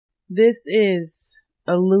This is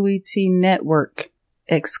a Louie T Network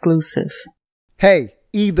exclusive. Hey,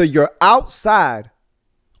 either you're outside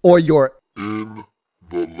or you're in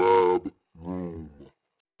the lab room.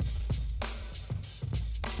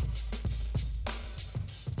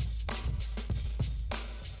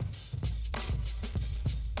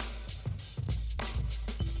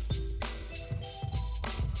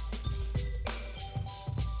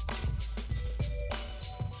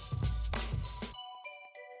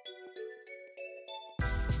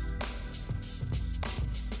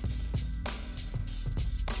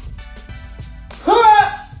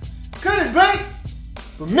 Couldn't break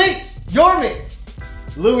for me, your me.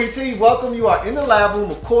 Louie T, welcome. You are in the lab room.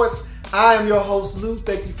 Of course, I am your host, Lou.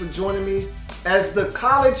 Thank you for joining me as the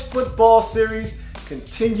college football series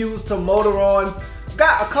continues to motor on. I've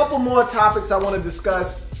got a couple more topics I want to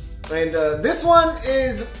discuss, and this one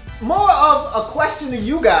is more of a question to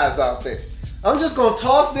you guys out there. I'm just going to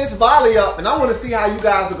toss this volley up, and I want to see how you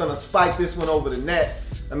guys are going to spike this one over the net.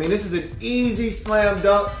 I mean, this is an easy slam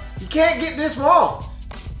dunk. You can't get this wrong.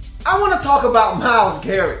 I want to talk about Myles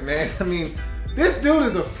Garrett, man. I mean, this dude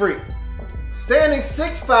is a freak. Standing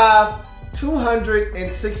 6'5",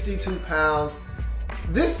 262 pounds.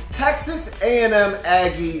 This Texas A&M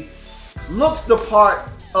Aggie looks the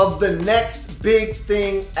part of the next big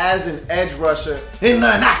thing as an edge rusher in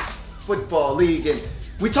the National Football League. And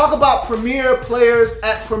we talk about premier players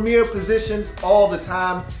at premier positions all the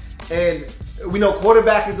time. And we know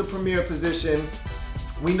quarterback is a premier position.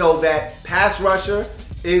 We know that pass rusher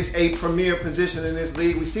is a premier position in this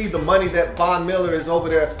league. We see the money that Von Miller is over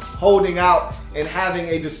there holding out and having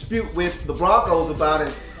a dispute with the Broncos about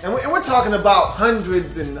it. And we're talking about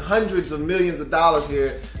hundreds and hundreds of millions of dollars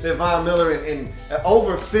here that Von Miller and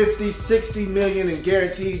over 50, 60 million in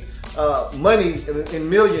guaranteed money in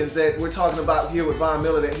millions that we're talking about here with Von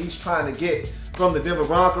Miller that he's trying to get from the Denver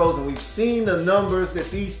Broncos. And we've seen the numbers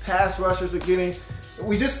that these pass rushers are getting.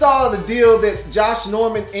 We just saw the deal that Josh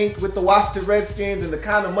Norman inked with the Washington Redskins and the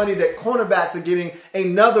kind of money that cornerbacks are getting,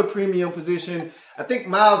 another premium position. I think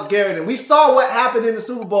Myles Garrett, and we saw what happened in the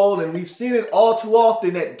Super Bowl, and we've seen it all too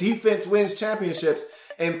often that defense wins championships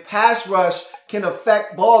and pass rush can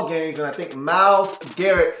affect ball games. And I think Myles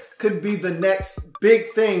Garrett could be the next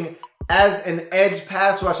big thing as an edge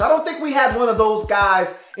pass rush. I don't think we had one of those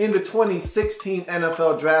guys in the 2016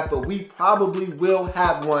 NFL draft, but we probably will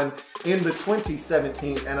have one in the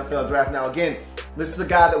 2017 NFL draft. Now, again, this is a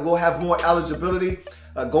guy that will have more eligibility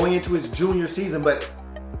going into his junior season, but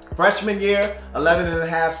freshman year,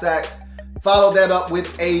 11.5 sacks. Followed that up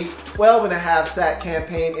with a 12.5 sack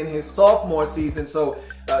campaign in his sophomore season. So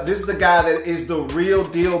this is a guy that is the real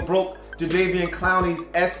deal. Broke Jadeveon Clowney's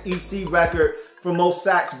SEC record for most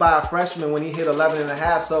sacks by a freshman when he hit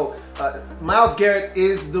 11.5. So Myles Garrett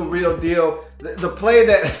is the real deal. The play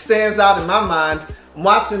that stands out in my mind, I'm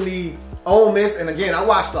watching the Ole Miss, and again, I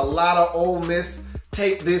watched a lot of Ole Miss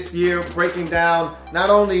tape this year, breaking down not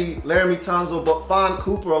only Laramie Tunsil, but Fawn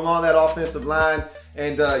Cooper along that offensive line,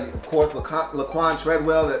 and of course, Laquan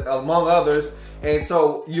Treadwell, among others. And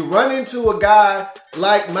so you run into a guy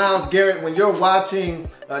like Myles Garrett when you're watching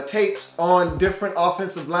tapes on different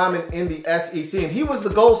offensive linemen in the SEC, and he was the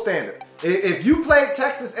gold standard. If you played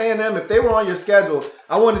Texas A&M, if they were on your schedule,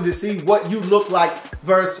 I wanted to see what you look like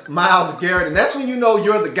versus Myles Garrett, and that's when you know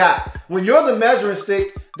you're the guy. When you're the measuring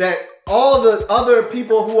stick that all the other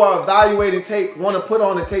people who are evaluating tape want to put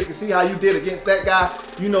on the tape to see how you did against that guy,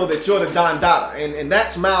 you know that you're the Don Dada, and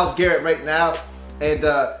that's Myles Garrett right now. And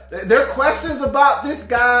there are questions about this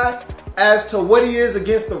guy as to what he is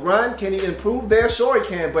against the run. Can he improve there? Sure he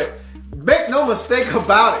can, but make no mistake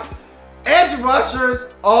about it. Edge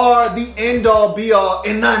rushers are the end-all, be-all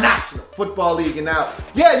in the National Football League. And now,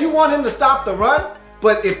 yeah, you want him to stop the run,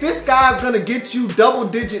 but if this guy's going to get you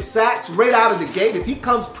double-digit sacks right out of the gate, if he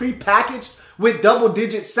comes pre-packaged with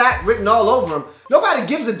double-digit sack written all over him, nobody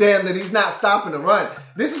gives a damn that he's not stopping the run.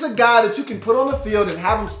 This is a guy that you can put on the field and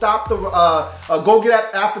have him stop the, go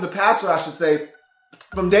get after the passer, I should say,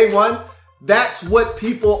 from day one. That's what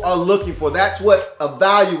people are looking for. That's what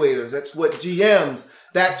evaluators, that's what GMs,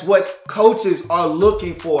 that's what coaches are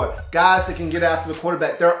looking for. Guys that can get after the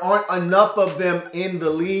quarterback. There aren't enough of them in the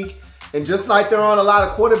league. And just like there aren't a lot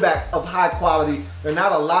of quarterbacks of high quality, there are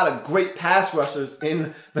not a lot of great pass rushers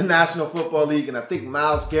in the National Football League. And I think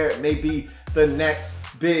Myles Garrett may be the next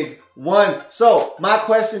big one. So my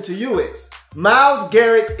question to you is, Myles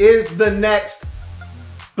Garrett is the next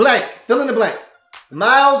blank. Fill in the blank.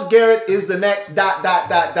 Myles Garrett is the next ...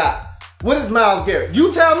 What is Myles Garrett?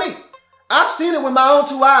 You tell me. I've seen it with my own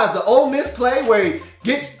two eyes. The Ole Miss play where he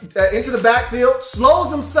gets into the backfield, slows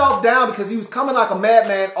himself down because he was coming like a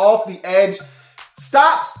madman off the edge,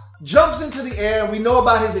 stops, jumps into the air. We know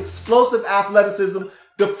about his explosive athleticism,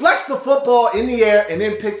 deflects the football in the air, and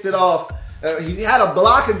then picks it off. He had a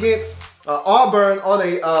block against Auburn on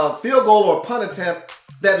a field goal or punt attempt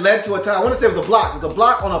that led to a touchdown. I want to say it was a block. It was a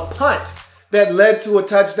block on a punt that led to a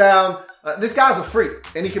touchdown. This guy's a freak,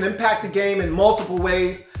 and he can impact the game in multiple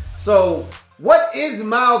ways. So what is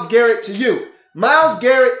Myles Garrett to you? Myles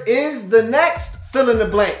Garrett is the next fill in the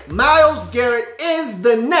blank. Myles Garrett is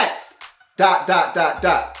the next ...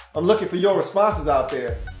 I'm looking for your responses out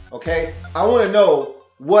there, okay? I want to know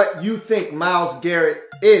what you think Myles Garrett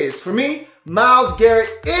is. For me, Myles Garrett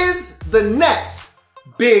is the next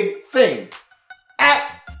big thing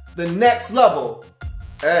at the next level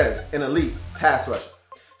as an elite pass rusher.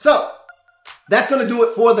 So that's going to do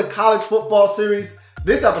it for the college football series.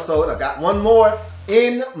 This episode, I've got one more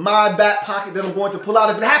in my back pocket that I'm going to pull out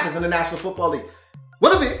if it happens in the National Football League.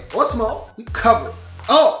 Whether big or small, we cover it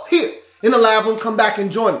all here in the lab room. Come back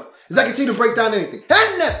and join me as I continue to break down anything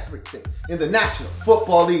and everything in the National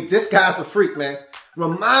Football League. This guy's a freak, man.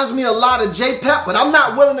 Reminds me a lot of J. Pep, but I'm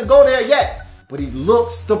not willing to go there yet. But he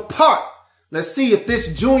looks the part. Let's see if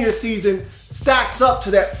this junior season stacks up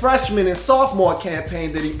to that freshman and sophomore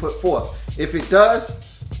campaign that he put forth. If it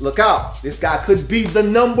does, look out. This guy could be the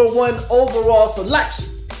 #1 overall selection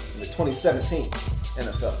in the 2017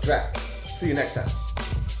 NFL Draft. See you next time.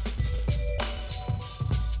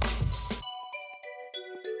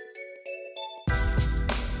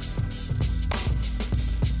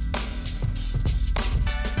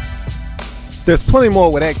 There's plenty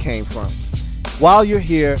more where that came from. While you're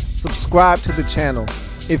here, subscribe to the channel.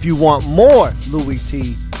 If you want more Louie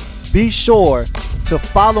T, be sure to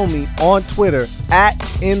follow me on Twitter at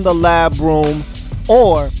 @InTheLabRoom,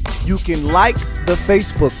 or you can like the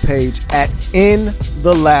Facebook page at In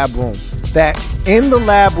the Lab Room. That's In the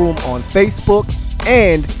Lab Room on Facebook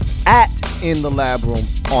and at In the Lab Room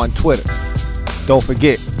on Twitter. Don't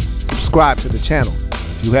forget, subscribe to the channel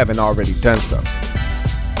if you haven't already done so.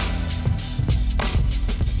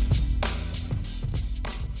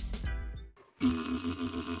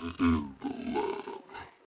 Mm-hmm.